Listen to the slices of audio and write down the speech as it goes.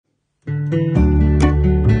Hey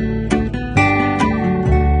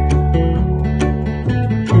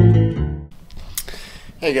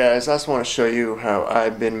guys, I just want to show you how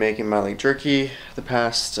I've been making my like jerky the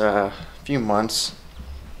past few months,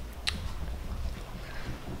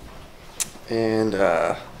 and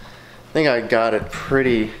I think I got it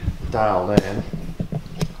pretty dialed in.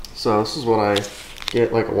 So this is what I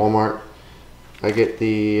get like at Walmart. I get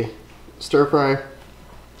the stir fry.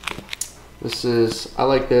 I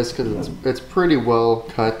like this because it's pretty well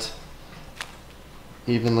cut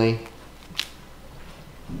evenly.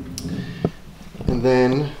 And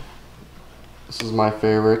then this is my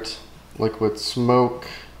favorite, liquid smoke,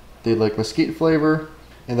 the like mesquite flavor,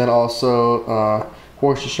 and then also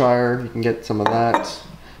Worcestershire. You can get some of that,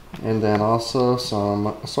 and then also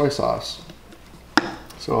some soy sauce.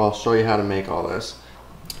 So I'll show you how to make all this.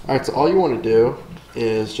 All right, so all you want to do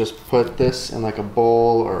is just put this in like a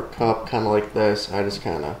bowl or a cup, kind of like this. I just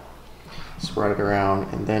kind of spread it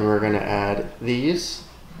around, and then we're gonna add these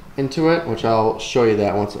into it, which I'll show you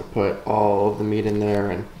that once I put all of the meat in there.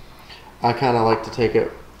 And I kind of like to take it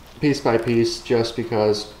piece by piece just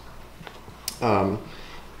because all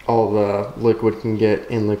the liquid can get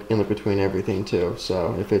in between everything too.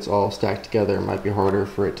 So if it's all stacked together, it might be harder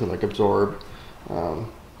for it to like absorb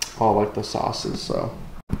all like the sauces. So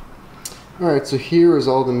alright, so here is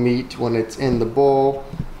all the meat when it's in the bowl.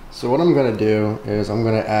 So what I'm gonna do is I'm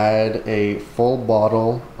gonna add a full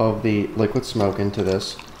bottle of the liquid smoke into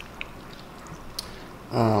this.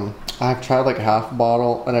 I've tried like a half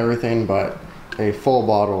bottle and everything, but a full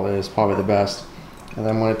bottle is probably the best. And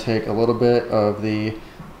then I'm going to take a little bit of the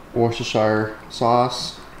Worcestershire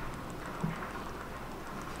sauce.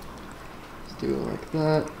 Let's do it like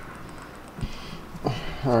that.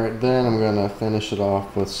 Alright, then I'm going to finish it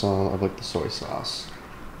off with some of like the soy sauce.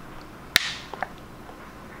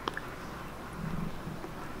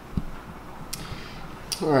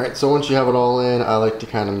 Alright, so once you have it all in, I like to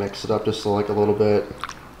kind of mix it up just like a little bit,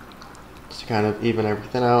 just to kind of even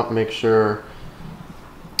everything out, make sure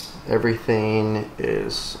everything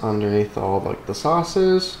is underneath all like the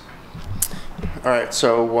sauces. Alright,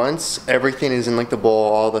 so once everything is in like the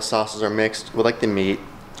bowl, all the sauces are mixed with like the meat,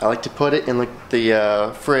 I like to put it in like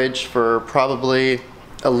the fridge for probably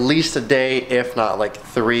at least a day, if not like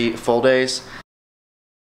 3 full days.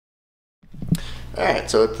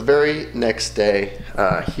 Alright, so the very next day,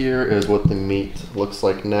 here is what the meat looks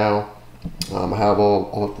like now. I have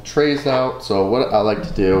all of the trays out, so what I like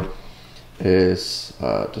to do is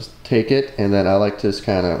just take it, and then I like to just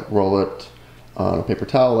kind of roll it on a paper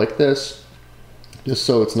towel like this, just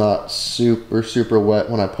so it's not super wet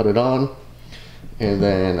when I put it on, and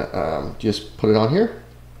then just put it on here.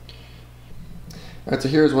 Alright, so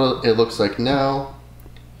here's what it looks like now.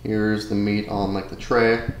 Here's the meat on like the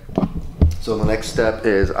tray. So the next step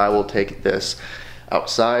is I will take this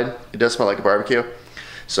outside. It does smell like a barbecue,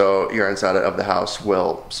 so your inside of the house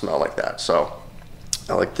will smell like that. So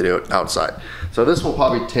I like to do it outside. So this will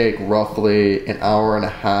probably take roughly an hour and a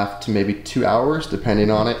half to maybe 2 hours, depending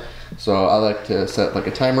on it. So I like to set like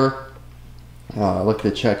a timer. I like to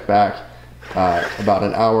check back about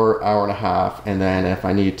an hour, hour and a half, and then if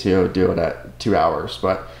I need to, do it at 2 hours.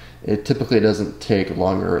 But it typically doesn't take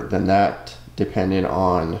longer than that, depending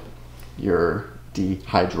on your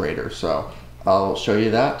dehydrator. So I'll show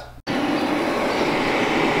you that